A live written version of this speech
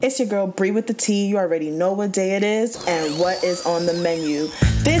It's your girl Bree with the T. You already know what day it is and what is on the menu.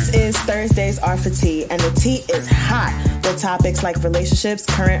 This is Thursdays Are for Tea, and the tea is hot with topics like relationships,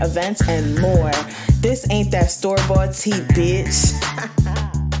 current events, and more. This ain't that store-bought tea, bitch.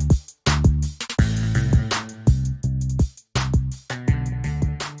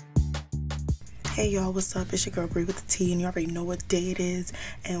 Hey y'all, what's up? It's your girl Bree with the T, and you already know what day it is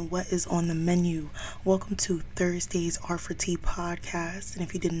and what is on the menu. Welcome to Thursdays Are for Tea podcast, and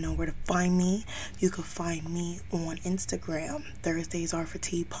if you didn't know where to find me, you can find me on Instagram, Thursdays Are for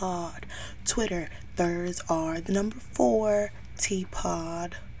Tea pod, Twitter, Thurs are the number 4 T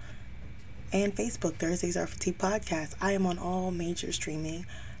pod, and Facebook, Thursdays Are for Tea podcast. I am on all major streaming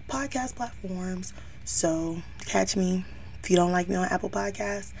podcast platforms, so catch me. If you don't like me on Apple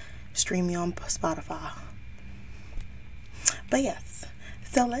Podcasts, stream me on Spotify. But yes,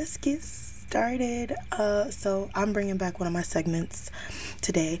 so let's get started. So I'm bringing back one of my segments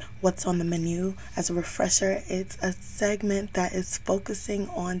today, What's on the Menu. As a refresher, it's a segment that is focusing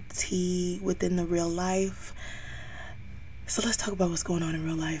on tea within the real life. So let's talk about what's going on in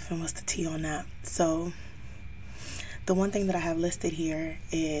real life and what's the tea on that. So the one thing that I have listed here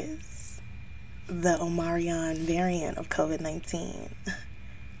is the Omicron variant of COVID-19.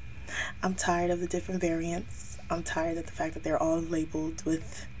 I'm tired of the different variants. I'm tired of the fact that they're all labeled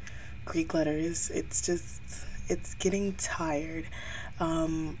with Greek letters. It's getting tired.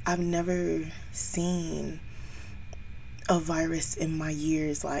 I've never seen a virus in my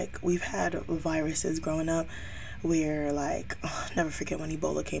years. Like, we've had viruses growing up where, like, never forget when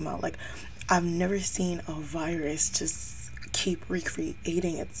Ebola came out. Like, I've never seen a virus just keep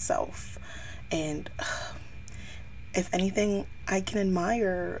recreating itself. And if anything, I can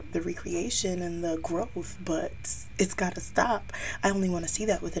admire the recreation and the growth, but it's got to stop. I only want to see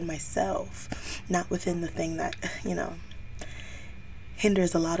that within myself, not within the thing that,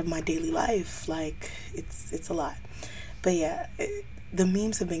 hinders a lot of my daily life. Like, it's a lot. But yeah, the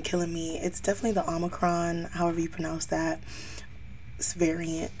memes have been killing me. It's definitely the Omicron, however you pronounce that, it's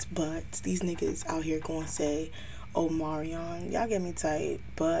variant, but these niggas out here going to say, oh, Marion, y'all get me tight,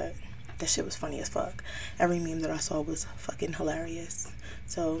 but that shit was funny as fuck. Every meme that I saw was fucking hilarious.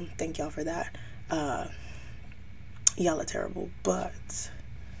 So thank y'all for that. Y'all are terrible, but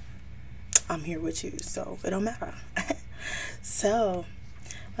I'm here with you, so it don't matter. So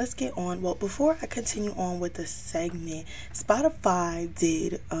let's get on. Well, before I continue on with the segment, Spotify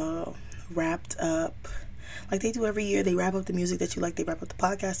did wrapped up, like they do every year. They wrap up the music that you like, they wrap up the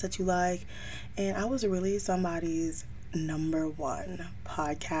podcast that you like, and I was really somebody's number 1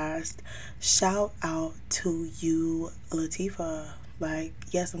 podcast. Shout out to you, Latifah. Like,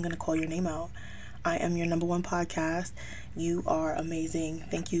 yes, I'm gonna call your name out. I am your number 1 podcast. You are amazing.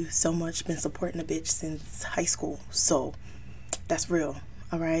 Thank you so much. Been supporting a bitch since high school, so that's real.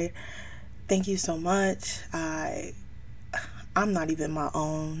 All right, thank you so much. I'm not even my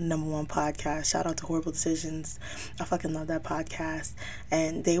own number 1 podcast. Shout out to Horrible Decisions. I fucking love that podcast.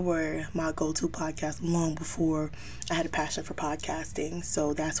 And they were my go-to podcast long before I had a passion for podcasting.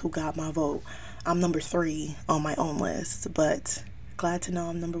 So that's who got my vote. I'm number 3 on my own list, but glad to know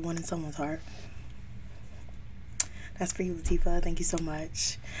I'm number 1 in someone's heart. That's for you, Latifah. Thank you so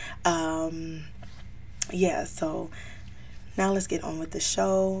much. Yeah, so now let's get on with the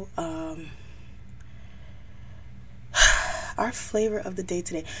show. Our flavor of the day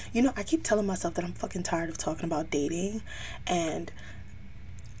today. I keep telling myself that I'm fucking tired of talking about dating, and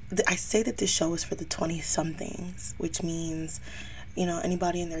I say that this show is for the 20-somethings, which means,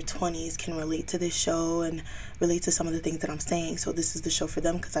 anybody in their 20s can relate to this show and relate to some of the things that I'm saying. So this is the show for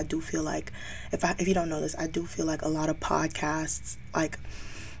them, because I do feel like, if you don't know this, I do feel like a lot of podcasts, like,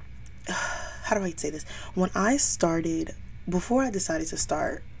 how do I say this? Before I decided to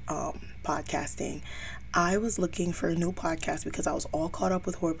start podcasting, I was looking for a new podcast because I was all caught up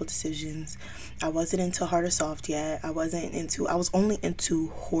with Horrible Decisions. I wasn't into Hard or Soft yet. I was only into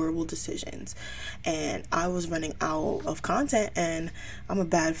Horrible Decisions. And I was running out of content, and I'm a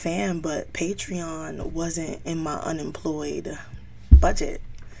bad fan, but Patreon wasn't in my unemployed budget.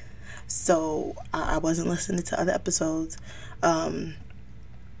 So I wasn't listening to other episodes.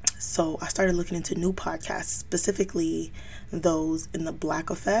 So I started looking into new podcasts, specifically those in the Black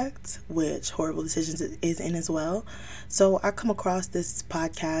Effect, which Horrible Decisions is in as well. So I come across this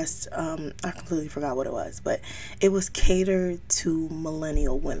podcast. I completely forgot what it was, but it was catered to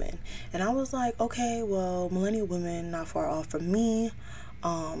millennial women. And I was like, okay, well, millennial women, not far off from me.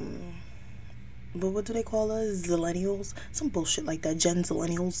 But what do they call us? Zillennials? Some bullshit like that. Gen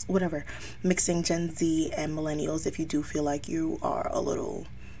Zillennials, whatever. Mixing Gen Z and millennials if you do feel like you are a little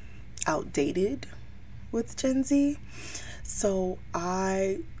outdated with Gen Z. So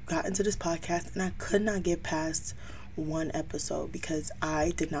I got into this podcast and I could not get past one episode because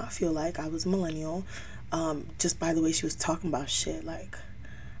I did not feel like I was a millennial. Just by the way she was talking about shit, like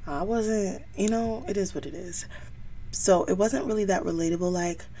I wasn't, it is what it is. So it wasn't really that relatable.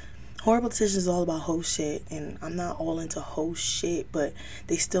 Like, Horrible Decisions is all about hoe shit, and I'm not all into hoe shit, but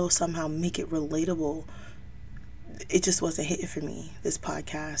they still somehow make it relatable. It just wasn't hitting for me, this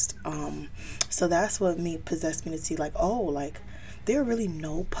podcast. So that's what possessed me to see, like, oh, like, there are really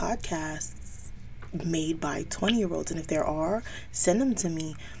no podcasts made by 20-year-olds, and if there are, send them to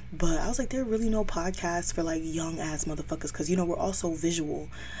me. But I was like, there are really no podcasts for, like, young ass motherfuckers, because we're also visual.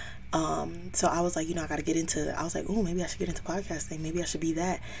 So I was like, I gotta get into, I was like, oh, maybe I should get into podcasting, maybe I should be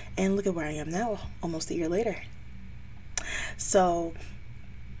that. And look at where I am now, almost a year later. So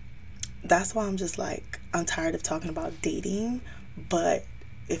that's why I'm just like, I'm tired of talking about dating. But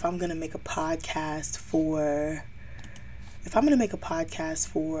if I'm gonna make a podcast for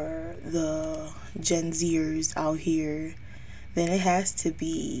the Gen Zers out here, then it has to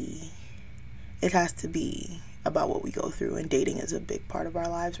be about what we go through, and dating is a big part of our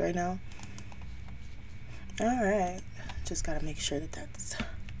lives right now. All right, just gotta make sure that's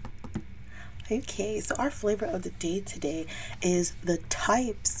okay. So our flavor of the day today is the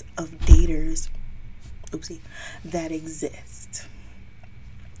types of daters that exist.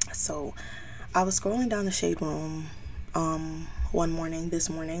 So I was scrolling down the Shade Room this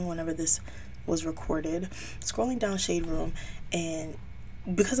morning whenever this was recorded, scrolling down Shade Room, and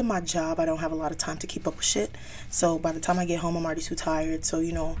because of my job, I don't have a lot of time to keep up with shit. So by the time I get home, I'm already too tired.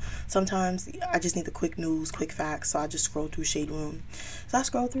 So, sometimes I just need the quick news, quick facts. So I just scroll through Shade Room. So I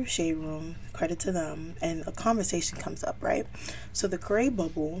scroll through Shade Room, credit to them, and a conversation comes up, right? So the gray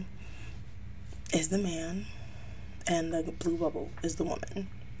bubble is the man, and the blue bubble is the woman.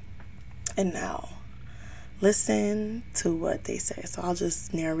 And now, listen to what they say. So I'll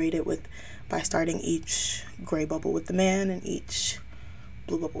just narrate it by starting each gray bubble with the man and each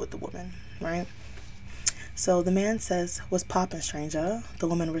blue bubble with the woman, right? So the man says, "What's poppin', stranger?" The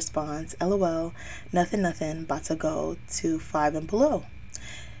woman responds, "LOL, nothing, about to go to 5 and below."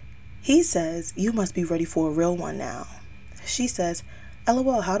 He says, "You must be ready for a real one now." She says,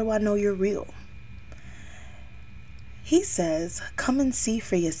 "LOL, how do I know you're real?" He says, "Come and see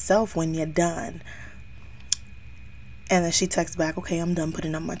for yourself when you're done." And then she texts back, "Okay, I'm done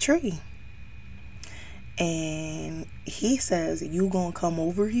putting up my tree." And he says, "You gonna come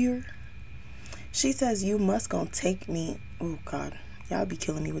over here?" She says, "You must gonna take me." Oh God, y'all be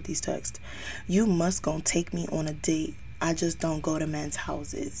killing me with these texts. "You must gonna take me on a date. I just don't go to men's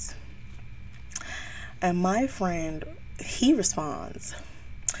houses." And my friend, he responds,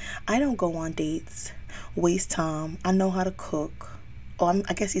 "I don't go on dates, waste time. I know how to cook."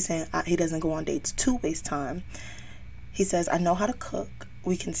 I guess he's saying he doesn't go on dates to waste time. He says, "I know how to cook.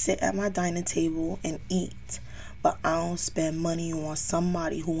 We can sit at my dining table and eat, but I don't spend money on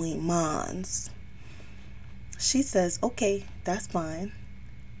somebody who ain't mine." She says, "Okay, that's fine."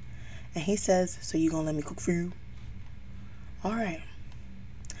 And he says, "So you gonna let me cook for you?" All right.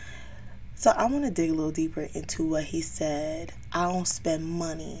 So I want to dig a little deeper into what he said. I don't spend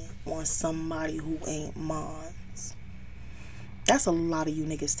money on somebody who ain't mine. That's a lot of you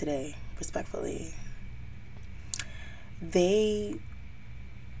niggas today, respectfully.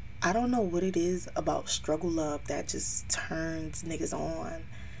 I don't know what it is about struggle love that just turns niggas on,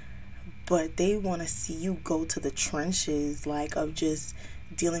 but they want to see you go to the trenches, like, of just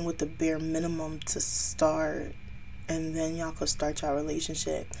dealing with the bare minimum to start, and then y'all could start your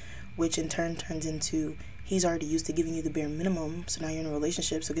relationship, which in turn turns into he's already used to giving you the bare minimum, so now you're in a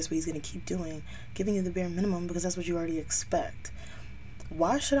relationship, so guess what he's going to keep doing? Giving you the bare minimum, because that's what you already expect.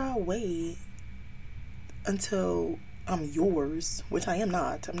 Why should I wait until I'm yours, which I am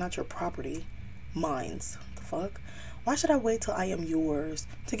not. I'm not your property. Mine's. The fuck? Why should I wait till I am yours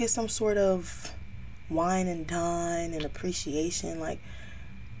to get some sort of wine and dine and appreciation? Like,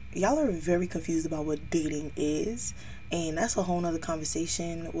 y'all are very confused about what dating is, and that's a whole nother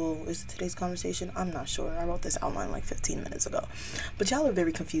conversation. Well, is it today's conversation? I'm not sure. I wrote this outline like 15 minutes ago. But y'all are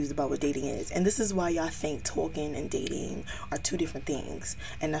very confused about what dating is, and this is why y'all think talking and dating are two different things,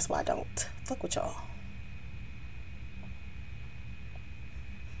 and that's why I don't fuck with y'all.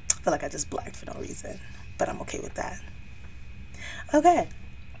 I feel like I just blacked for no reason, but I'm okay with that. Okay.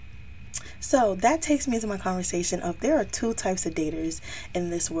 So that takes me into my conversation of there are two types of daters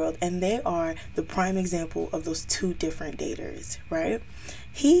in this world, and they are the prime example of those two different daters, right?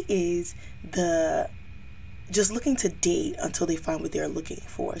 He is the just looking to date until they find what they're looking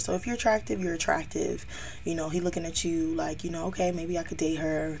for. So if you're attractive, you're attractive. You know, he looking at you like, you know, okay, maybe I could date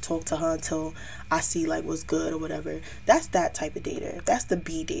her, talk to her until I see like what's good or whatever. That's that type of dater. That's the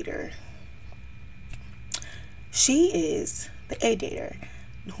B dater. She is the A dater,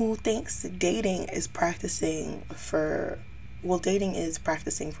 who thinks dating is practicing for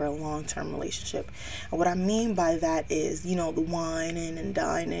a long-term relationship. And what I mean by that is, you know, the whining and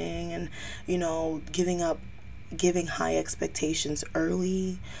dining and, you know, giving high expectations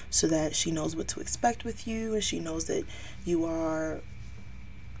early so that she knows what to expect with you, and she knows that you are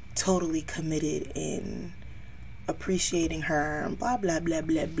totally committed in appreciating her and blah blah blah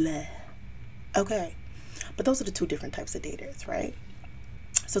blah blah. Okay, but those are the two different types of daters, right?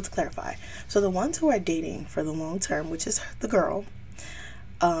 So to clarify, so the ones who are dating for the long term, which is the girl,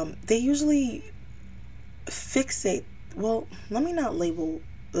 they usually fixate. Well, let me not label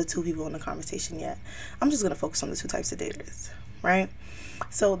the two people in the conversation yet. I'm just going to focus on the two types of daters, right?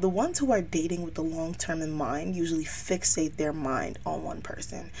 So the ones who are dating with the long term in mind usually fixate their mind on one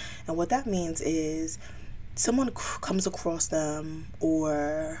person. And what that means is someone comes across them,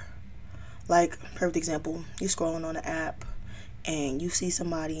 or like, perfect example, you're scrolling on an app and you see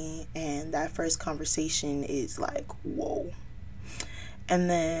somebody and that first conversation is like, whoa. And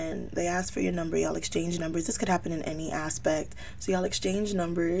then they ask for your number, y'all exchange numbers. This could happen in any aspect. So y'all exchange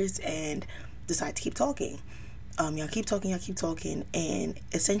numbers and decide to keep talking. Y'all keep talking, and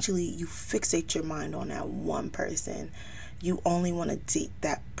essentially you fixate your mind on that one person. You only want to date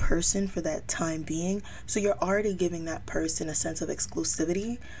that person for that time being. So you're already giving that person a sense of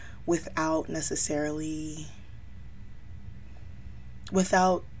exclusivity without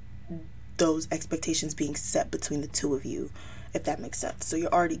those expectations being set between the two of you, if that makes sense. So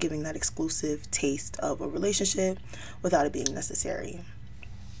you're already giving that exclusive taste of a relationship without it being necessary.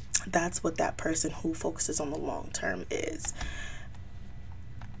 That's what that person who focuses on the long term is.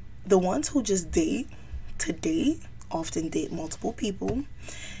 The ones who just date to date often date multiple people,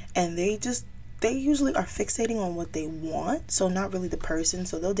 and they usually are fixating on what they want, so not really the person.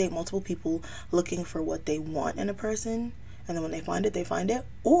 So they'll date multiple people looking for what they want in a person, and then when they find it,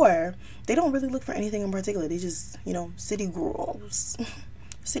 or they don't really look for anything in particular. They just, you know, city girls,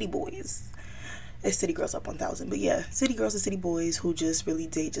 city boys. It's city girls up 1,000, but yeah, city girls and city boys who just really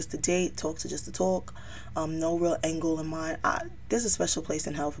date just to date, talk to just to talk, no real angle in mind. There's a special place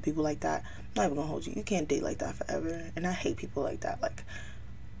in hell for people like that. I'm not even gonna hold you. You can't date like that forever, and I hate people like that. Like,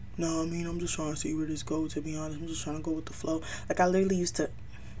 no, I mean, I'm just trying to see where this goes, to be honest. I'm just trying to go with the flow. Like, I literally used to...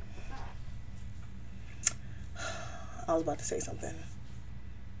 I was about to say something.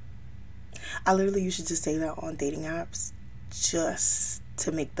 I literally used to just say that on dating apps just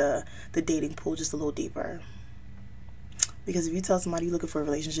to make the dating pool just a little deeper. Because if you tell somebody you're looking for a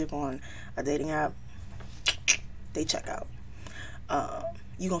relationship on a dating app, they check out.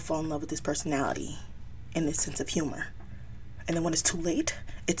 You're going to fall in love with this personality and this sense of humor. And then when it's too late,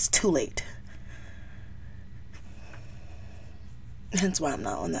 it's too late. That's why I'm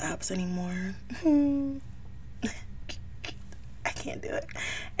not on the apps anymore. I can't do it.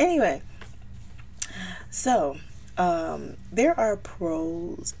 Anyway, so there are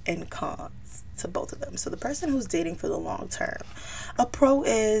pros and cons to both of them. So the person who's dating for the long term, a pro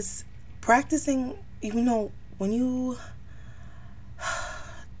is practicing, you know, when you...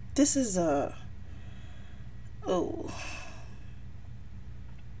 This is a... Oh...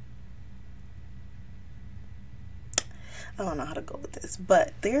 I don't know how to go with this,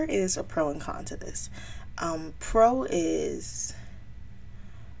 but there is a pro and con to this. Pro is,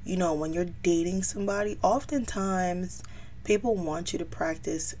 you know, when you're dating somebody, oftentimes people want you to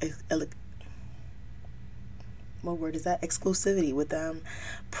practice what word is that? Exclusivity with them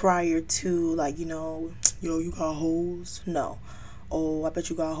prior to, like, you know, yo, you got hoes? No. Oh, I bet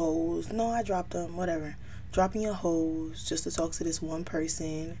you got hoes. No, I dropped them. Whatever. Dropping your hoes just to talk to this one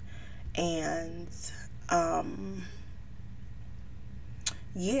person, and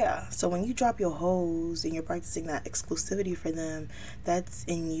yeah, so when you drop your hoes and you're practicing that exclusivity for them, that's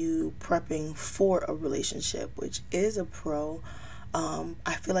in you prepping for a relationship, which is a pro.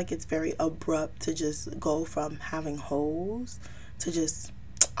 I feel like it's very abrupt to just go from having hoes to just,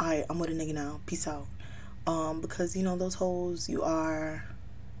 alright, I'm with a nigga now, peace out. Because, you know, those hoes, you are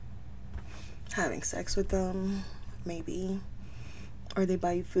having sex with them, maybe, or they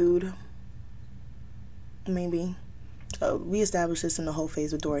buy you food, maybe. We established this in the whole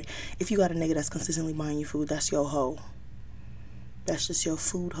phase with Dory. If you got a nigga that's consistently buying you food, that's your hoe. That's just your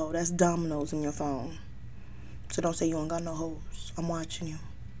food hoe. That's Domino's in your phone. So don't say you ain't got no hoes. I'm watching you.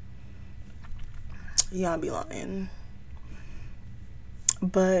 Y'all be lying.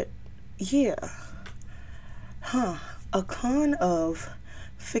 But yeah, A con of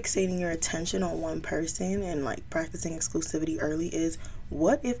fixating your attention on one person and like practicing exclusivity early is,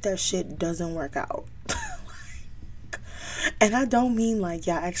 what if that shit doesn't work out? And I don't mean like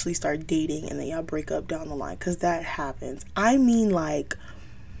y'all actually start dating and then y'all break up down the line, because that happens. I mean like,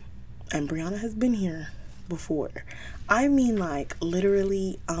 and Brianna has been here before, I mean like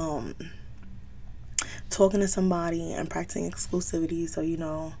literally talking to somebody and practicing exclusivity. So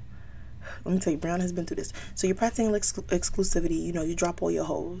let me tell you, Brianna has been through this. So you're practicing exclusivity, you drop all your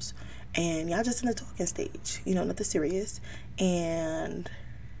hoes and y'all just in the talking stage, nothing serious. And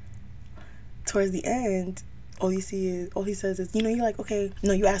towards the end, all he says is, you're like, okay,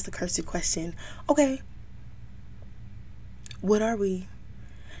 no, you ask the cursed question, okay, what are we?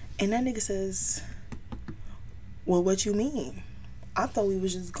 And that nigga says, well, what you mean? I thought we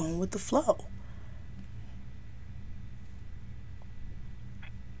was just going with the flow.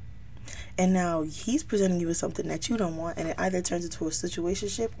 And now he's presenting you with something that you don't want, and it either turns into a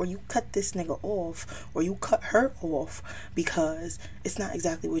situationship, or you cut this nigga off, or you cut her off because it's not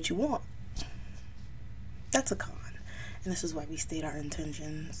exactly what you want. That's a con. And this is why we state our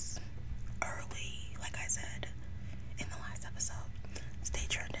intentions early. Like I said in the last episode,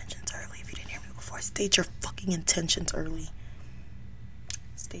 state your intentions early. If you didn't hear me before, state your fucking intentions early.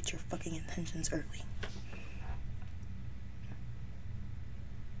 State your fucking intentions early.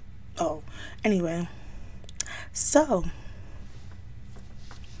 Oh, anyway, so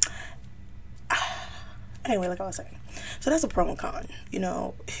like I was saying, so that's a pro and con.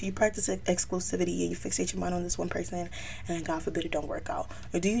 You practice exclusivity and you fixate your mind on this one person, and then God forbid it don't work out.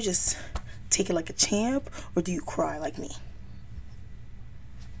 Or do you just take it like a champ, or do you cry like me?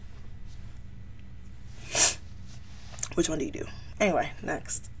 Which one do you do? Anyway,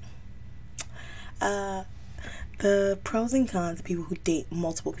 next. The pros and cons of people who date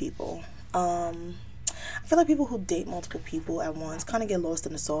multiple people. I feel like people who date multiple people at once kind of get lost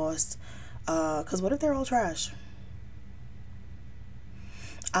in the sauce. Because what if they're all trash?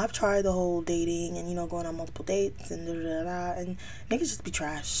 I've tried the whole dating and, going on multiple dates and and niggas just be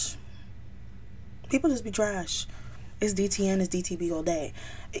trash. People just be trash. It's DTN, it's DTB all day.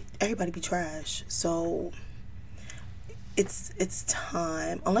 Everybody be trash. So it's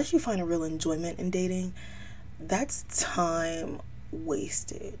time, unless you find a real enjoyment in dating, that's time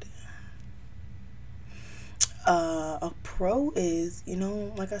wasted. A pro is,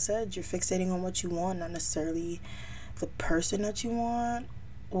 like I said, you're fixating on what you want, not necessarily the person that you want.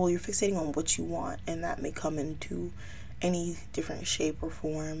 Well, you're fixating on what you want, and that may come into any different shape or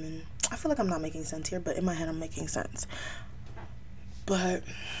form. And I feel like I'm not making sense here, but in my head I'm making sense. But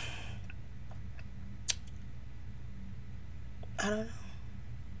I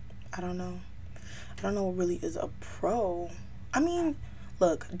don't know what really is a pro. I mean,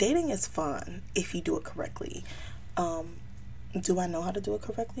 look, dating is fun if you do it correctly. Do I know how to do it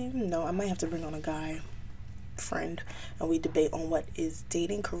correctly? No, I might have to bring on a guy friend and we debate on what is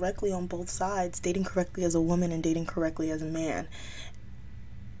dating correctly on both sides, dating correctly as a woman and dating correctly as a man.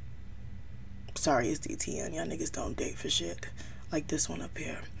 Sorry, it's DTN. Y'all niggas don't date for shit like this one up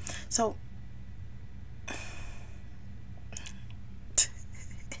here. So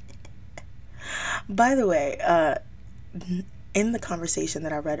by the way, in the conversation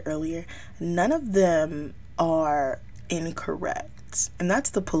that I read earlier, none of them are incorrect. And that's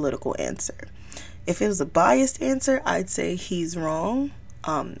the political answer. If it was a biased answer, I'd say he's wrong.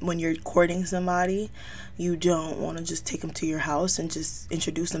 When you're courting somebody, you don't want to just take them to your house and just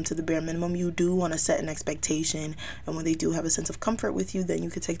introduce them to the bare minimum. You do want to set an expectation. And when they do have a sense of comfort with you, then you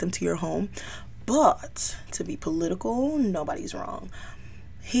could take them to your home. But to be political, nobody's wrong.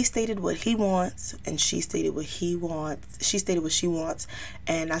 He stated what he wants, and she stated what he wants. She stated what she wants,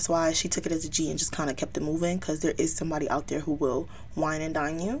 and that's why she took it as a G and just kind of kept it moving, because there is somebody out there who will wine and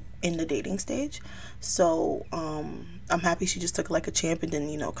dine you in the dating stage. So I'm happy she just took it like a champ and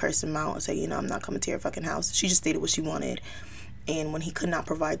didn't, curse him out and say, I'm not coming to your fucking house. She just stated what she wanted, and when he could not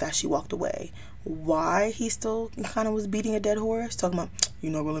provide that, she walked away. Why he still kind of was beating a dead horse, talking about,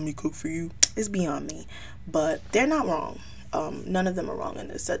 you're not gonna let me cook for you, it's beyond me. But they're not wrong. None of them are wrong in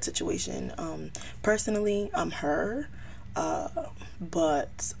this said situation. Personally, I'm her,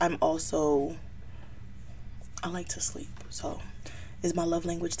 but I'm also, I like to sleep. So is my love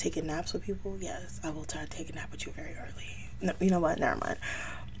language taking naps with people? Yes, I will try to take a nap with you very early. No, you know what? Never mind.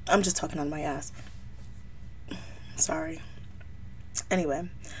 I'm just talking on my ass. Sorry. Anyway,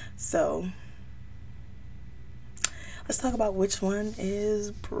 so let's talk about which one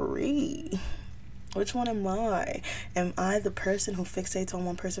is Brie. Which one am I? Am I the person who fixates on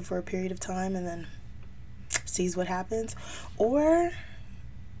one person for a period of time and then sees what happens? Or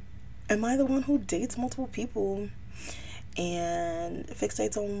am I the one who dates multiple people and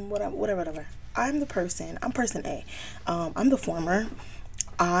fixates on whatever? I'm person A. I'm the former.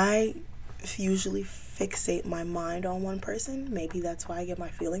 I usually fixate my mind on one person. Maybe that's why I get my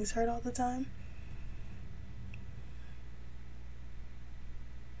feelings hurt all the time.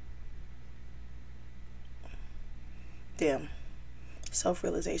 Damn.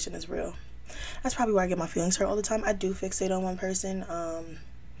 Self-realization is real. That's probably why I get my feelings hurt all the time. I do fixate on one person.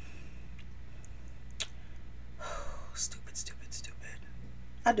 Stupid.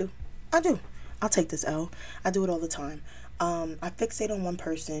 I do. I'll take this L. I do it all the time. I fixate on one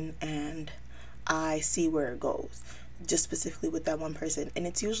person and I see where it goes, just specifically with that one person. And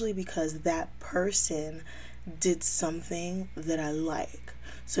it's usually because that person did something that I like.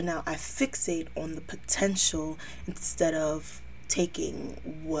 So now I fixate on the potential instead of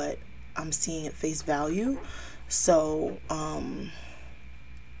taking what I'm seeing at face value. So I'll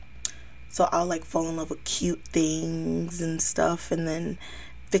like fall in love with cute things and stuff, and then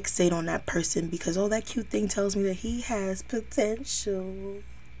fixate on that person because, oh, that cute thing tells me that he has potential.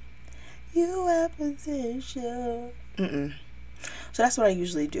 You have potential. So that's what I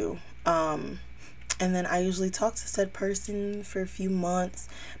usually do. And then I usually talk to said person for a few months.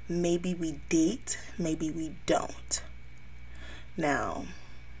 Maybe we date, maybe we don't. Now,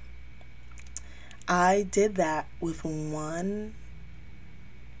 I did that with one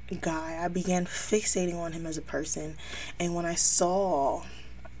guy. I began fixating on him as a person, and when I saw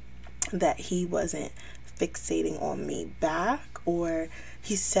that he wasn't fixating on me back, or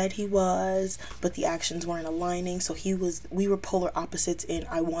he said he was, but the actions weren't aligning, so we were polar opposites, and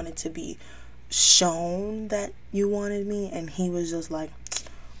I wanted to be shown that you wanted me, and he was just like,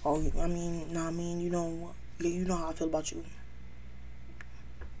 oh, you know how I feel about you.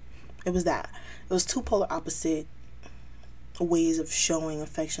 It was that. It was two polar opposite ways of showing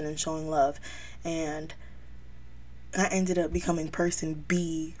affection and showing love, and I ended up becoming person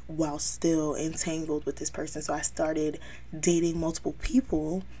B while still entangled with this person. So I started dating multiple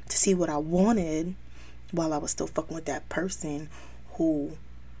people to see what I wanted while I was still fucking with that person who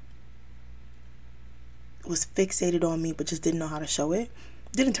was fixated on me but just didn't know how to show it.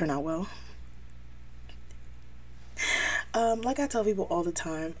 Didn't turn out well. Like I tell people all the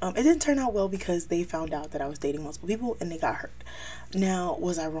time, it didn't turn out well because they found out that I was dating multiple people and they got hurt. Now,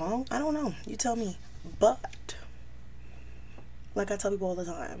 was I wrong? I don't know. You tell me. But like I tell people all the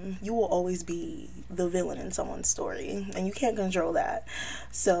time, you will always be the villain in someone's story, and you can't control that.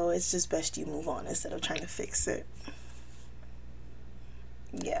 So it's just best you move on instead of trying to fix it.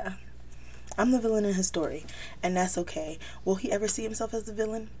 Yeah. I'm the villain in his story, and that's okay. Will he ever see himself as the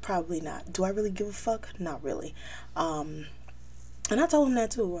villain? Probably not. Do I really give a fuck? Not really. And I told him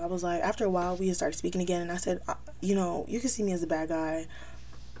that too. I was like, after a while, we started speaking again, and I said, you can see me as the bad guy,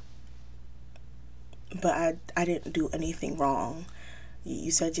 but I didn't do anything wrong.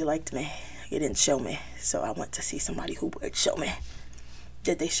 You said you liked me. You didn't show me, so I went to see somebody who would show me.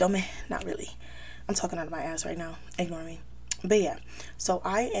 Did they show me? Not really. I'm talking out of my ass right now. Ignore me. But yeah, so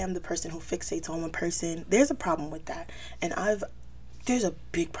I am the person who fixates on one person. There's a problem with that, and there's a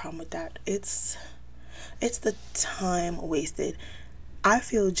big problem with that. It's the time wasted. I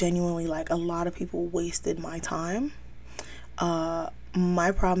feel genuinely like a lot of people wasted my time.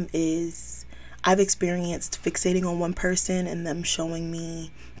 My problem is I've experienced fixating on one person and them showing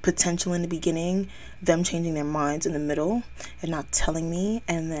me potential in the beginning, them changing their minds in the middle and not telling me,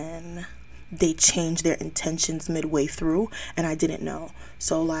 and then they change their intentions midway through and I didn't know.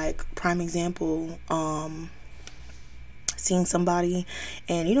 So like, prime example, seeing somebody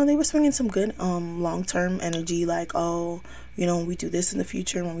and they were swinging some good long-term energy, like, oh, we do this in the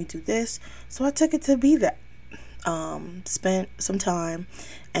future when we do this. So I took it to be that. Spent some time,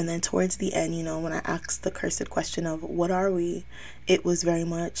 and then towards the end, when I asked the cursed question of what are we, it was very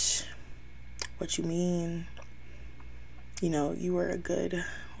much, what you mean? You were a good,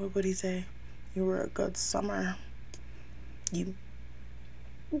 what would he say? You were a good summer.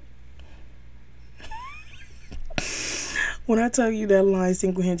 When I tell you that line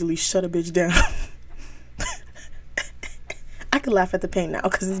single-handedly shut a bitch down, I could laugh at the pain now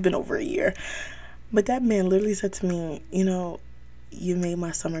because it's been over a year. But that man literally said to me, you made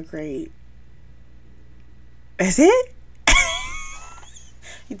my summer great. That's it?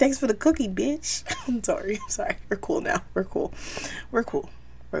 Thanks for the cookie, bitch. I'm sorry. We're cool now. We're cool.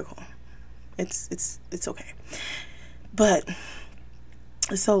 It's okay. But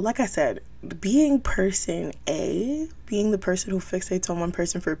so like I said, being person A, being the person who fixates on one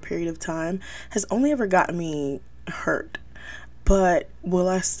person for a period of time has only ever gotten me hurt. But will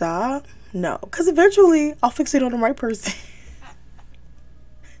I stop? No, because eventually I'll fixate on the right person.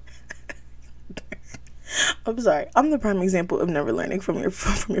 I'm sorry. I'm the prime example of never learning from your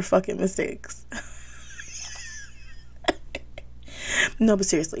fucking mistakes. No, but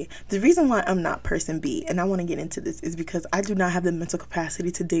seriously, the reason why I'm not person B, and I want to get into this, is because I do not have the mental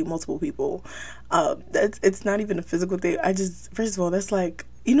capacity to date multiple people. It's not even a physical thing. I just, first of all, that's like,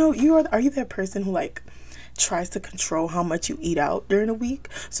 are you that person who like tries to control how much you eat out during a week?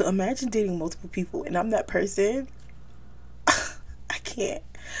 So imagine dating multiple people, and I'm that person. I can't.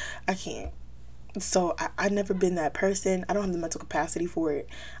 So I never been that person. I don't have the mental capacity for it.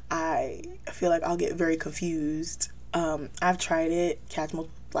 I feel like I'll get very confused. I've tried it,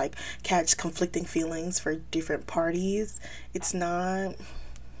 catch conflicting feelings for different parties. It's not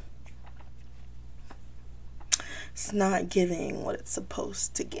giving what it's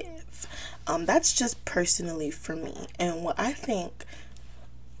supposed to give. That's just personally for me. And what I think,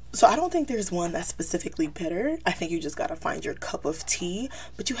 so I don't think there's one that's specifically better. I think you just gotta find your cup of tea,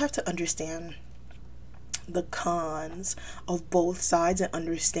 but you have to understand the cons of both sides and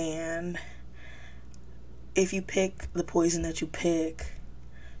understand if you pick the poison that you pick,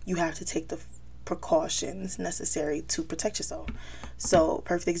 you have to take the precautions necessary to protect yourself. So,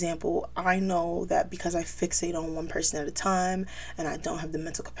 perfect example, I know that because I fixate on one person at a time and I don't have the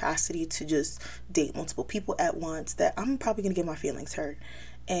mental capacity to just date multiple people at once, that I'm probably going to get my feelings hurt.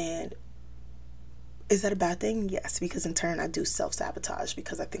 And is that a bad thing? Yes, because in turn I do self-sabotage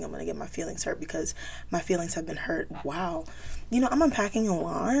because I think I'm going to get my feelings hurt because my feelings have been hurt. Wow. I'm unpacking a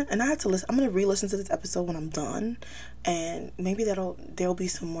lot and I have to listen. I'm going to re-listen to this episode when I'm done, and maybe there'll be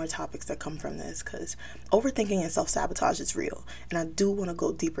some more topics that come from this, because overthinking and self-sabotage is real. And I do want to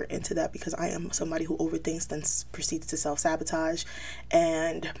go deeper into that because I am somebody who overthinks then proceeds to self-sabotage,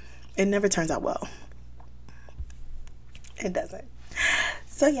 and it never turns out well. It doesn't.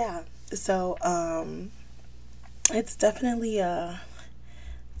 So yeah. So, it's definitely a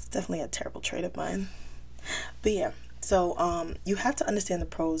terrible trait of mine. But yeah, so, you have to understand the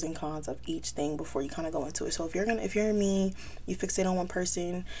pros and cons of each thing before you kind of go into it. So if you're me, you fixate on one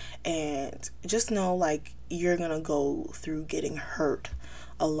person, and just know, like, you're gonna go through getting hurt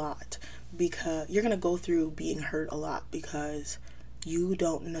a lot, because you're gonna go through being hurt a lot because you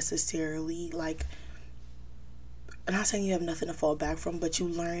don't necessarily, like, I'm not saying you have nothing to fall back from, but you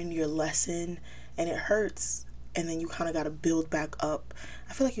learn your lesson and it hurts, and then you kind of got to build back up.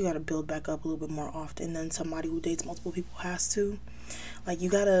 I feel like you got to build back up a little bit more often than somebody who dates multiple people has to. Like, you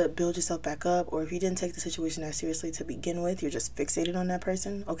got to build yourself back up, or if you didn't take the situation that seriously to begin with, you're just fixated on that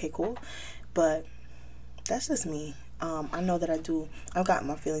person. Okay, cool. But that's just me. I know that I've gotten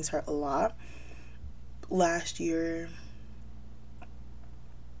my feelings hurt a lot. Last year,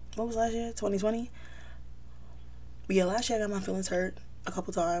 what was last year? 2020? But yeah, last year I got my feelings hurt a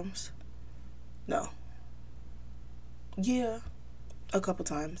couple times. No. Yeah, a couple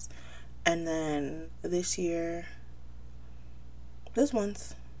times. And then this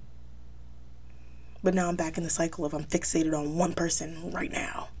month. But now I'm back in the cycle of I'm fixated on one person right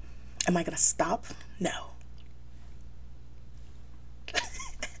now. Am I going to stop? No.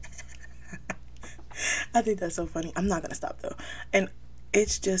 I think that's so funny. I'm not going to stop though. And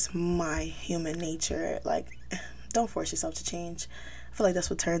it's just my human nature. Like, don't force yourself to change. I feel like that's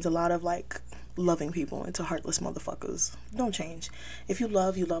what turns a lot of, like, loving people into heartless motherfuckers. Don't change. If you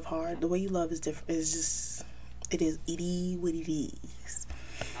love hard. The way you love is different. It is what it is.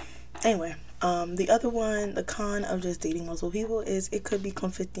 Anyway, the other one, the con of just dating multiple people, is it could be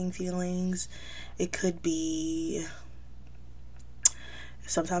conflicting feelings. It could be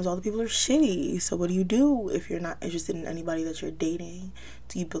sometimes all the people are shitty. So what do you do if you're not interested in anybody that you're dating?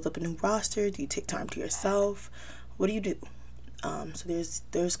 Do you build up a new roster? Do you take time to yourself? What do you do? So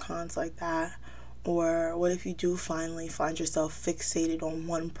there's cons like that. Or what if you do finally find yourself fixated on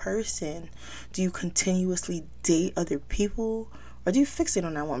one person? Do you continuously date other people? Or do you fixate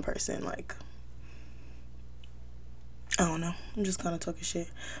on that one person? Like, I don't know. I'm just kind of talking shit.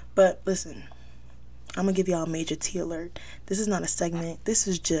 But listen, I'm going to give y'all a major T alert. This is not a segment. This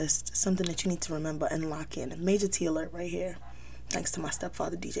is just something that you need to remember and lock in. A major T alert right here. Thanks to my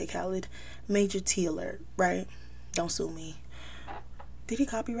stepfather, DJ Khaled. Major T alert, right? Don't sue me. Did he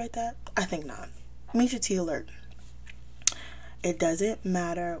copyright that? I think not. Major T alert. It doesn't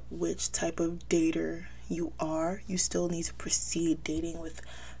matter which type of dater you are. You still need to proceed dating with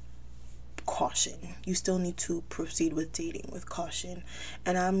caution. You still need to proceed with dating with caution.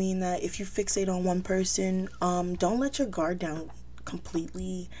 And I mean that if you fixate on one person, don't let your guard down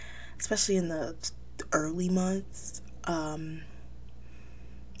completely, especially in the early months. I'm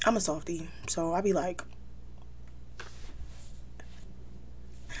a softie, so I be like,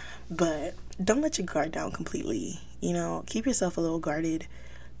 but don't let your guard down completely. Keep yourself a little guarded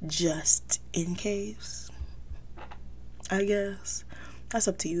just in case. I guess. That's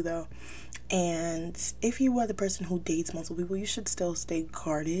up to you though. And if you are the person who dates multiple people, you should still stay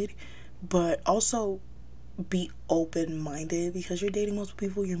guarded, but also be open-minded, because you're dating multiple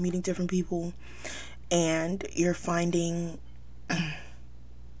people, you're meeting different people, and you're just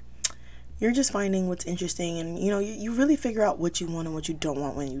finding what's interesting, and you really figure out what you want and what you don't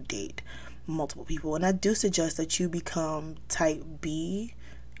want when you date multiple people. And I do suggest that you become type B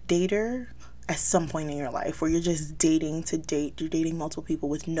dater at some point in your life, where you're just dating to date. You're dating multiple people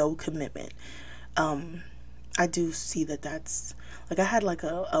with no commitment. I do see that's like, I had like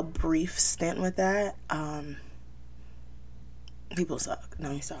a brief stint with that. People suck.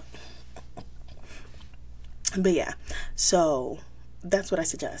 No, you suck. But yeah, so that's what I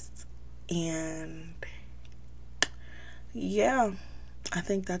suggest. And yeah, I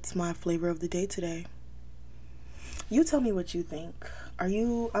think that's my flavor of the day today. You tell me what you think.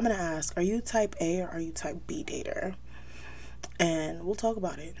 I'm gonna ask, are you type A or are you type B dater? And we'll talk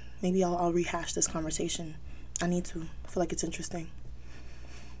about it. Maybe I'll rehash this conversation. I need to. I feel like it's interesting.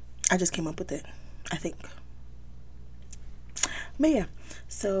 I just came up with it, I think. But yeah,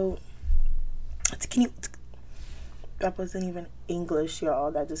 so that wasn't even English,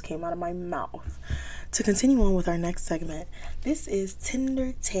 y'all. That just came out of my mouth. To continue on with our next segment, this is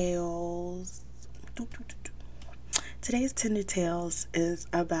Tinder Tales. Today's Tinder Tales is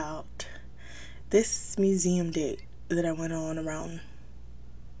about this museum date that I went on around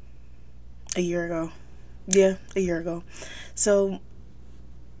a year ago. Yeah, a year ago. So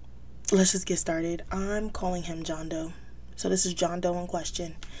let's just get started. I'm calling him John Doe. So this is John Doe in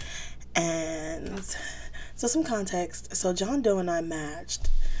question. And so some context. So John Doe and I matched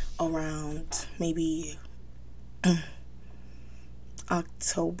around maybe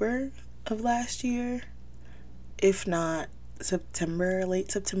October of last year, if not September,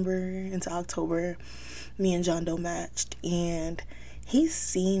 late September into October. Me and John Doe matched, and he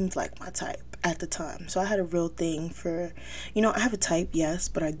seemed like my type at the time. So I had a real thing for, I have a type, yes,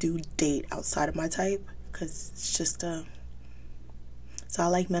 but I do date outside of my type, because it's just so I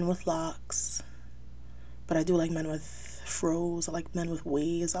like men with locks, but I do like men with froze. I like men with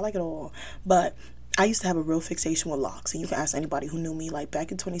waves. I like it all. But I used to have a real fixation with locks, and you can ask anybody who knew me, like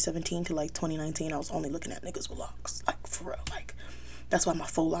back in 2017 to like 2019, I was only looking at niggas with locks, like for real. Like, that's why my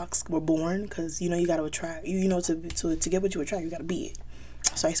faux locks were born, because you gotta attract, to get what you attract, you gotta be it.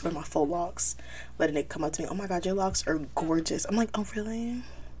 So I used to wear my faux locks, letting it come up to me, oh my god, your locks are gorgeous. I'm like, oh really?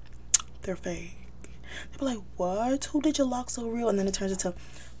 They're fake. They be like, what? Who did your locks so real? And then it turns into,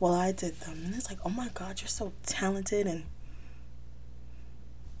 well, I did them. And it's like, oh my god, you're so talented. And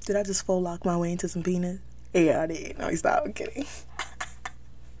did I just faux lock my way into some penis? Yeah, I did. No, stop. I'm kidding.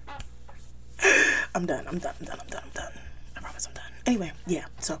 I'm done. I promise I'm done. Anyway, yeah.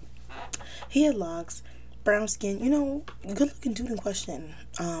 So he had locks, brown skin, good looking dude in question.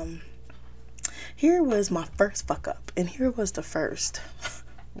 Here was my first fuck up, and here was the first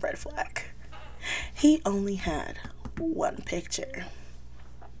red flag. He only had one picture.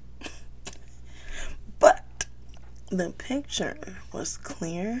 But the picture was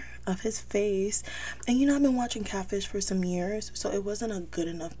clear of his face. And I've been watching Catfish for some years, so it wasn't a good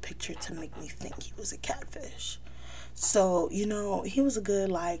enough picture to make me think he was a catfish. So, he was a good,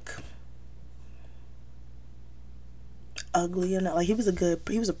 ugly enough. Like, he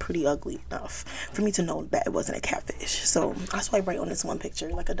was a pretty ugly enough for me to know that it wasn't a catfish. So I swiped right on this one picture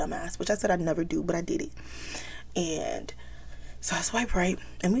like a dumbass, which I said I'd never do, but I did it. And so I swiped right,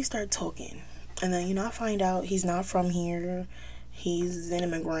 and we started talking. And then, I find out he's not from here. He's an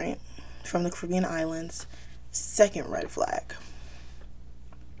immigrant from the Caribbean islands. Second red flag.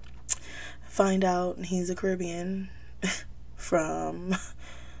 Find out he's a Caribbean from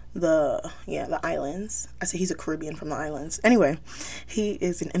the islands. I say he's a Caribbean from the islands. Anyway, he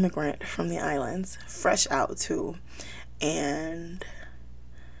is an immigrant from the islands, fresh out too. And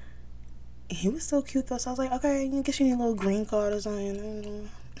he was so cute though, so I was like, okay, I guess you need a little green card or something.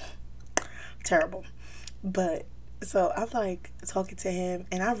 Terrible. But so I'm like talking to him,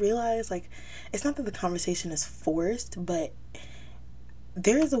 and I realized, like, it's not that the conversation is forced, but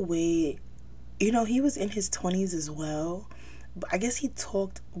there's a way, he was in his 20s as well, but I guess he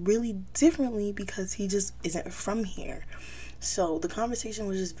talked really differently because he just isn't from here. So the conversation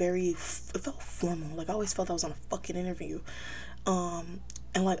was just it felt formal. Like, I always felt I was on a fucking interview. And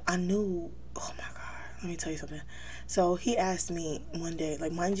like, I knew, oh my god, let me tell you something. So he asked me one day,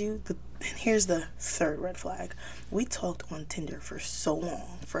 like, mind you, here's the third red flag. We talked on Tinder for so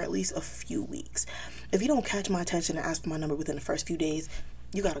long, for at least a few weeks. If you don't catch my attention and ask for my number within the first few days,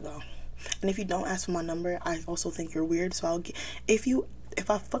 you gotta go. And if you don't ask for my number, I also think you're weird. So if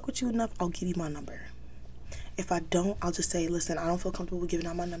I fuck with you enough, I'll give you my number. If I don't, I'll just say, listen, I don't feel comfortable giving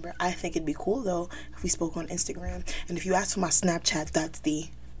out my number. I think it'd be cool though if we spoke on Instagram. And if you ask for my Snapchat, that's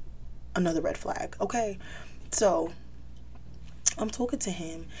another red flag. Okay. So I'm talking to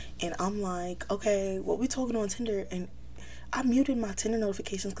him and I'm like, okay, what we talking on Tinder? And I muted my Tinder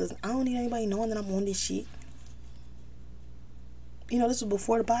notifications because I don't need anybody knowing that I'm on this shit. You know, this was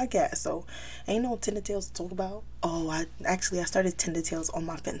before the podcast, so ain't no Tinder Tales to talk about. Oh, I started Tinder Tales on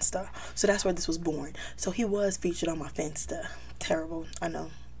my Finsta, so that's where this was born. So he was featured on my Finsta. Terrible, I know.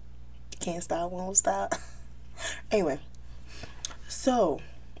 Can't stop, won't stop. Anyway, so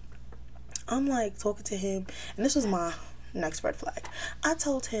I'm like talking to him, and this was my next red flag. I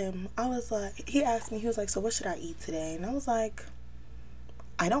told him, I was like, he asked me, he was like, so what should I eat today? And I was like,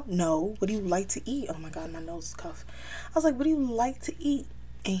 I don't know. What do you like to eat? Oh my God, my nose is cuffed. I was like, what do you like to eat?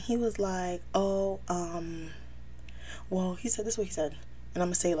 And he was like, oh, well, he said, this is what he said. And I'm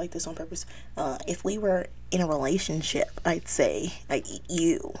going to say it like this on purpose. If we were in a relationship, I'd say I eat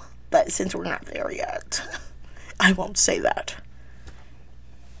you. But since we're not there yet, I won't say that.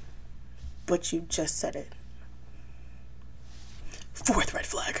 But you just said it. Fourth red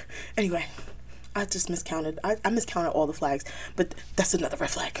flag. Anyway, I just miscounted. I miscounted all the flags, but that's another red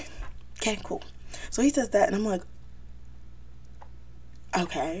flag. Okay, cool. So he says that, and I'm like,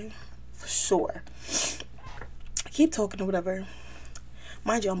 okay, for sure. I keep talking or whatever.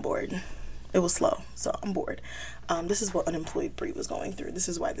 Mind you, I'm bored. It was slow, so I'm bored. This is what Unemployed Brie was going through. This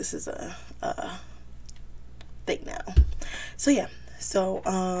is why this is a thing now. So yeah, so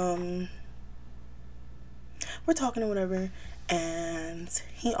we're talking or whatever. And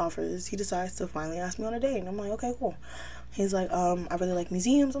he decides to finally ask me on a date. And I'm like, okay, cool. He's like, I really like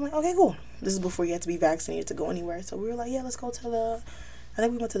museums. I'm like, okay, cool. This is before you had to be vaccinated to go anywhere. So we were like, yeah, let's go to I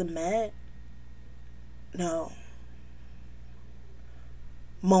think we went to the Met. No.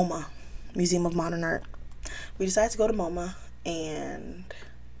 MoMA, Museum of Modern Art. We decided to go to MoMA, and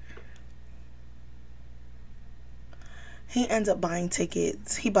he ends up buying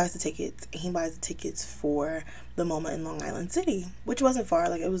tickets. He buys the tickets. He buys the tickets for the MoMA in Long Island City, which wasn't far.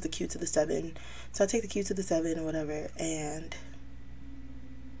 Like, it was the Q to the 7. So I take the Q to the 7 or whatever, and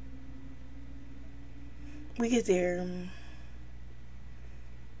we get there.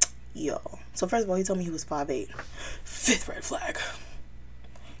 Yo. So first of all, he told me he was 5'8". Fifth red flag.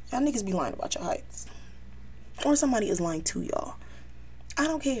 Y'all niggas be lying about your heights. Or somebody is lying to y'all. I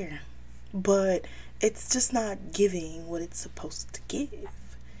don't care. But it's just not giving what it's supposed to give.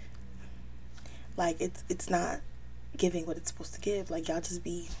 Like, it's not giving what it's supposed to give. Like, y'all just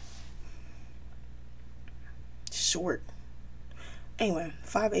be short. Anyway,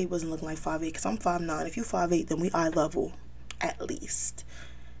 5'8" wasn't looking like 5'8", because I'm 5'9". If you 5'8", then we eye level, at least.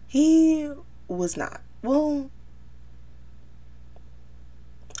 He was not. Well,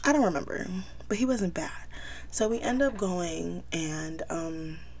 I don't remember, but he wasn't bad. So we end up going, and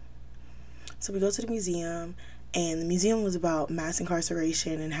so we go to the museum, and the museum was about mass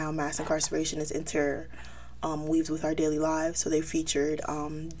incarceration and how mass incarceration is weaves with our daily lives. So they featured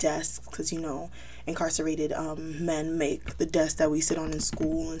desks, because, you know, incarcerated men make the desks that we sit on in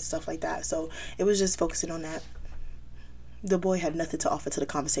school and stuff like that. So it was just focusing on that. The boy had nothing to offer to the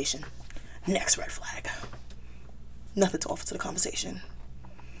conversation. Next red flag. Nothing to offer to the conversation.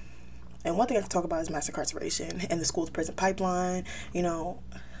 And one thing I can talk about is mass incarceration and the school to prison pipeline. You know,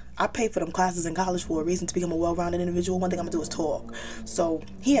 I paid for them classes in college for a reason, to become a well-rounded individual. One thing I'm gonna do is talk. So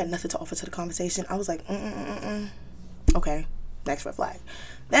he had nothing to offer to the conversation. I was like, okay, next red flag.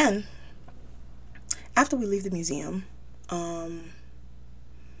 Then, after we leave the museum,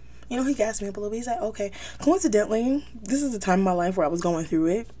 you know, he gassed me up a little bit. He's like, okay. Coincidentally, this is the time in my life where I was going through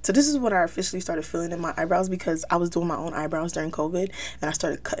it. So this is when I officially started filling in my eyebrows, because I was doing my own eyebrows during COVID, and I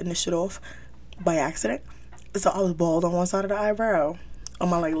started cutting this shit off by accident. So I was bald on one side of the eyebrow, on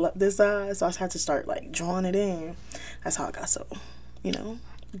my, like, this side. So I had to start, like, drawing it in. That's how I got so, you know,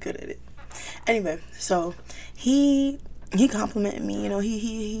 good at it. Anyway, so he complimented me. You know,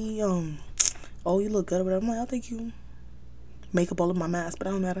 he oh, you look good or whatever. I'm like, oh, thank you. Makeup all over my mask, but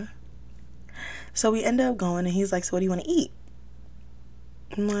I don't matter. So we end up going, and he's like, so what do you want to eat?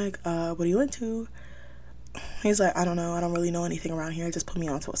 I'm like, what are you into? He's like, I don't know. I don't really know anything around here. Just put me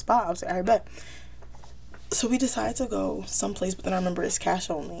onto a spot. I was like, all right, bet. So we decided to go someplace, but then I remember it's cash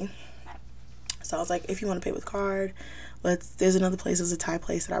only. So I was like, if you want to pay with card, there's another place, there's a Thai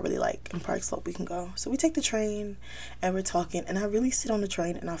place that I really like in Park Slope, we can go. So we take the train, and we're talking, and I really sit on the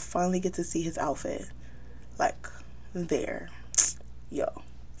train, and I finally get to see his outfit. Like, there. Yo.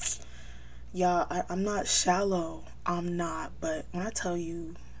 Y'all, I'm not shallow. I'm not. But when I tell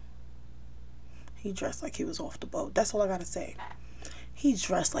you, he dressed like he was off the boat. That's all I gotta say. He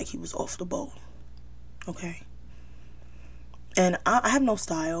dressed like he was off the boat. Okay? And I have no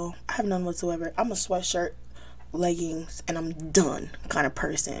style. I have none whatsoever. I'm a sweatshirt, leggings, and I'm done kind of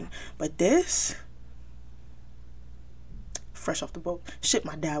person. But this, fresh off the boat, shit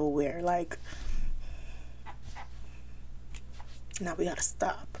my dad will wear. Like, now we gotta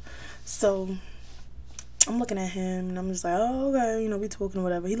stop. So I'm looking at him and I'm just like, oh, okay, we talking or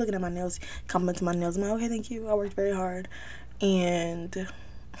whatever. He looking at my nails, complimenting my nails. I'm like, okay, thank you. I worked very hard. And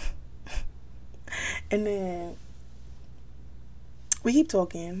then we keep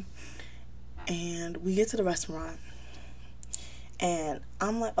talking and we get to the restaurant and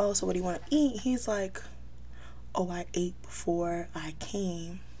I'm like, oh, so what do you want to eat? He's like, oh, I ate before I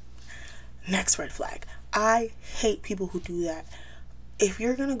came. Next red flag. I hate people who do that. If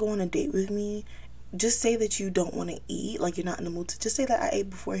you're gonna go on a date with me, just say that you don't want to eat, like you're not in the mood to. Just say that I ate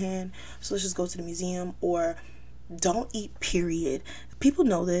beforehand, so let's just go to the museum, or don't eat, period. People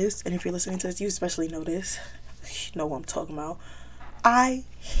know this, and if you're listening to this, you especially know this. You know what I'm talking about. I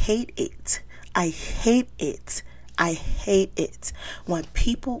hate it. I hate it. I hate it when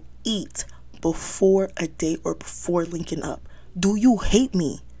people eat before a date or before linking up. Do you hate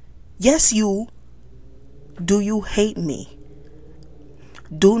me? Yes, you. Do you hate me?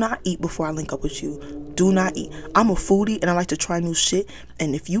 Do not eat before I link up with you. Do not eat. I'm a foodie and I like to try new shit.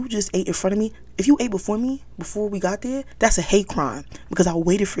 And if you just ate in front of me, if you ate before me, before we got there, that's a hate crime. Because I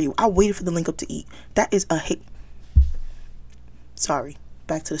waited for you. I waited for the link up to eat. That is a hate. Sorry.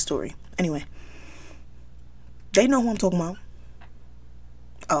 Back to the story. Anyway. They know who I'm talking about.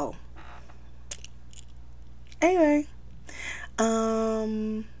 Oh. Anyway.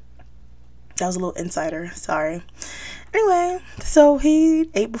 That was a little insider. Sorry. Anyway, so he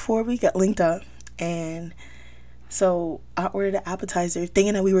ate before we got linked up, and so I ordered an appetizer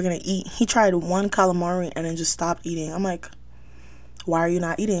thinking that we were gonna eat. He tried one calamari and then just stopped eating. I'm like, why are you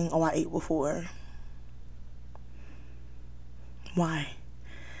not eating? Oh, I ate before. Why?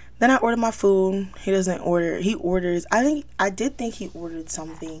 Then I ordered my food. He doesn't order. He orders. I did think he ordered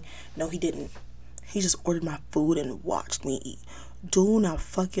something. No, he didn't. He just ordered my food and watched me eat. Do not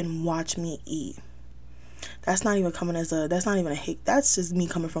fucking watch me eat. That's not even coming as that's not even a hate. That's just me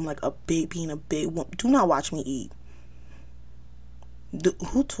coming from like being a big woman. Do not watch me eat. Do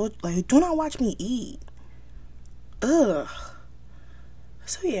not watch me eat. Ugh.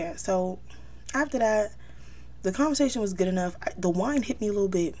 So yeah, so after that, the conversation was good enough. The wine hit me a little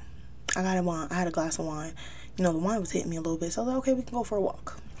bit. I had a glass of wine. The wine was hitting me a little bit. So I was like, okay, we can go for a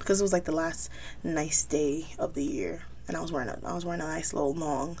walk. Because it was like the last nice day of the year. And I was wearing a nice little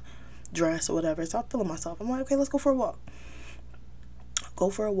long dress or whatever. So I'm feeling myself. I'm like, okay, let's go for a walk. Go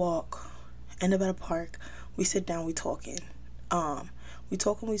for a walk. End up at a park. We sit down, we talking. We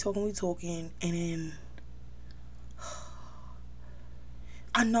talking. And then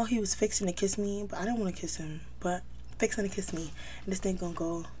I know he was fixing to kiss me, but I didn't want to kiss him. But fixing to kiss me. And this thing gonna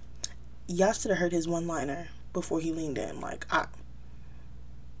go, y'all should have heard his one-liner before he leaned in. Like,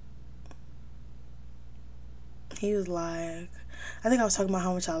 he was like, I think I was talking about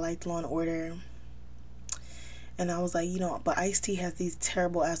how much I liked Law and Order. And I was like, but Ice-T has these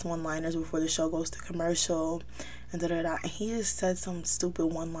terrible ass one-liners before the show goes to commercial. And da-da-da. And he just said some stupid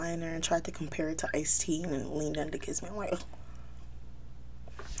one-liner and tried to compare it to Ice-T and then leaned in to kiss me. I'm like, ugh.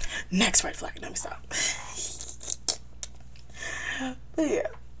 Next red flag. Let me stop. But yeah.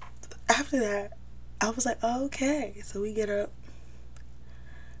 After that, I was like, oh, okay. So we get up.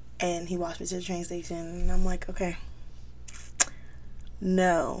 And he walked me to the train station. And I'm like, okay.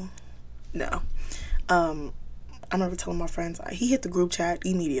 No. I remember telling my friends, he hit the group chat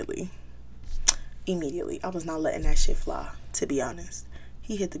immediately. I was not letting that shit fly, to be honest.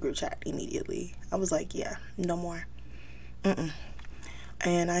 He hit the group chat immediately. I was like, yeah, no more.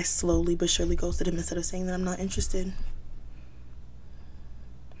 And I slowly but surely ghosted him instead of saying that I'm not interested.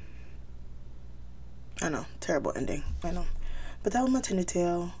 I know, terrible ending. I know. But that was my Tinder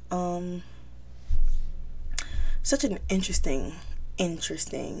tale. Such an interesting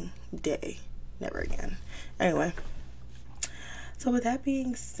day. Never again. Anyway. So with that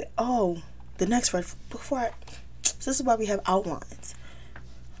being said, the next red, so this is why we have outlines.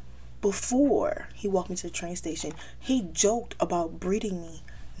 Before he walked me to the train station, he joked about breeding me.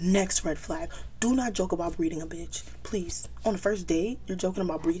 Next red flag. Do not joke about breeding a bitch. Please. On the first date, you're joking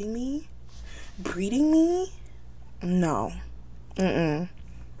about breeding me? Breeding me? No.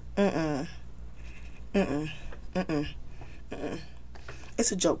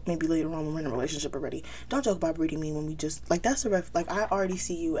 It's a joke maybe later on when we're in a relationship already. Don't joke about breeding me when we just, like, that's the ref. Like, I already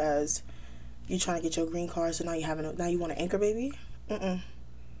see you as you trying to get your green card, so now you want an anchor baby?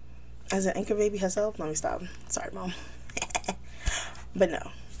 As an anchor baby herself? Let me stop. Sorry, Mom. But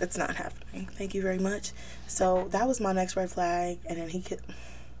no. It's not happening. Thank you very much. So that was my next red flag. And then he could,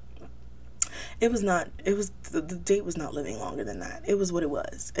 it was not, it was, the date was not living longer than that. It was what it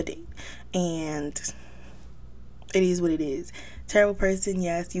was, a date. And it is what it is. Terrible person,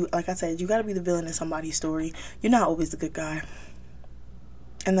 yes. You, like I said, you got to be the villain in somebody's story. You're not always the good guy.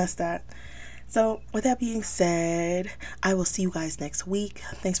 And that's that. So with that being said, I will see you guys next week.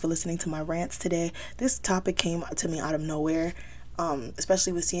 Thanks for listening to my rants today. This topic came to me out of nowhere,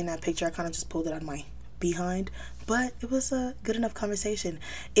 especially with seeing that picture. I kind of just pulled it out of my behind, but it was a good enough conversation.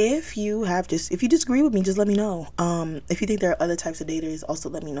 If you disagree with me, just let me know. If you think there are other types of daters, also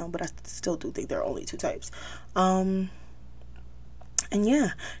let me know, but I still do think there are only 2 types. And yeah,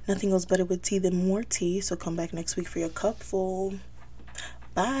 nothing goes better with tea than more tea, so come back next week for your cup full.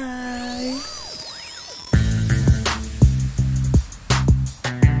 Bye.